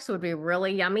chunks would be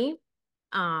really yummy,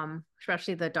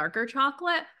 especially the darker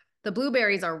chocolate. The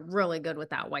blueberries are really good with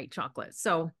that white chocolate.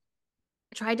 So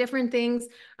try different things.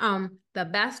 The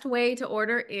best way to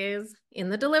order is in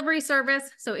the delivery service.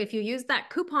 So if you use that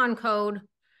coupon code,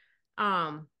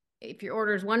 if your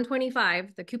order is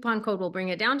 $125, the coupon code will bring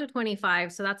it down to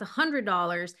 $25. So that's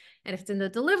 $100. And if it's in the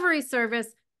delivery service,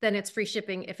 then it's free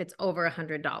shipping if it's over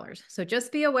 $100. So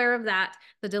just be aware of that.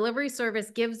 The delivery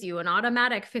service gives you an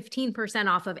automatic 15%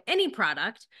 off of any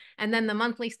product. And then the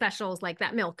monthly specials like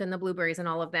that milk and the blueberries and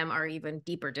all of them are even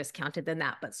deeper discounted than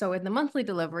that. But so in the monthly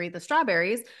delivery, the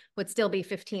strawberries would still be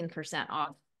 15%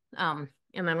 off.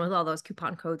 And then with all those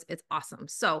coupon codes, it's awesome.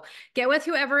 So get with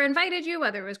whoever invited you,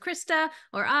 whether it was Krista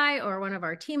or I or one of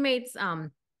our teammates.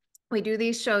 We do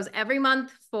these shows every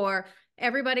month for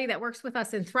everybody that works with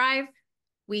us in Thrive.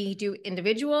 We do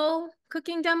individual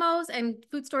cooking demos and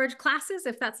food storage classes.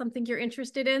 If that's something you're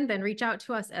interested in, then reach out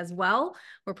to us as well.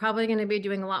 We're probably going to be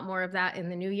doing a lot more of that in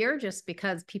the new year, just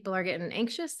because people are getting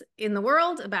anxious in the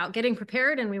world about getting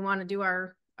prepared, and we want to do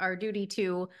our duty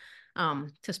to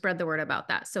to spread the word about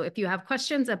that. So if you have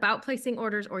questions about placing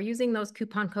orders or using those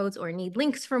coupon codes or need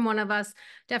links from one of us,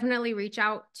 definitely reach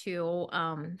out to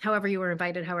however you were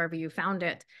invited, however you found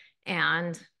it.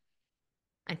 And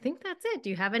I think that's it. Do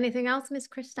you have anything else, Miss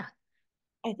Krista?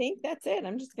 I think that's it.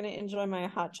 I'm just going to enjoy my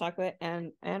hot chocolate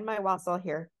and my wassail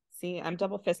here. See, I'm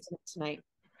double fisting it tonight.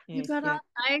 You got all,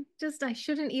 I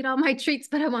shouldn't eat all my treats,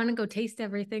 but I want to go taste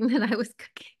everything that I was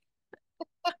cooking.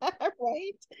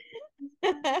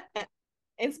 Right.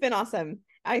 It's been awesome.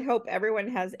 I hope everyone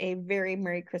has a very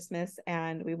Merry Christmas,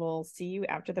 and we will see you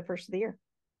after the first of the year.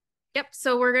 Yep.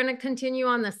 So we're going to continue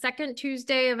on the second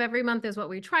Tuesday of every month is what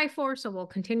we try for. So we'll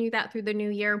continue that through the new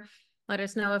year. Let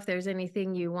us know if there's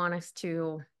anything you want us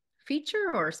to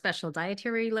feature or special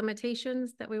dietary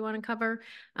limitations that we want to cover.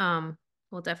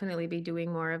 We'll definitely be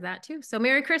doing more of that too. So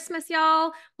Merry Christmas,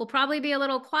 y'all. We'll probably be a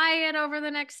little quiet over the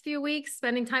next few weeks,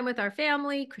 spending time with our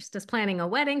family. Krista's planning a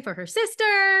wedding for her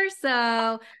sister.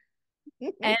 So,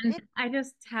 and I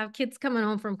just have kids coming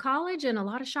home from college and a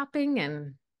lot of shopping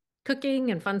and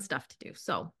cooking and fun stuff to do.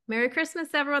 So Merry Christmas,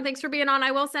 everyone. Thanks for being on.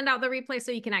 I will send out the replay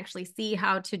so you can actually see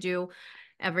how to do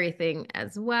everything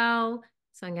as well.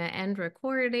 So I'm going to end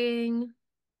recording.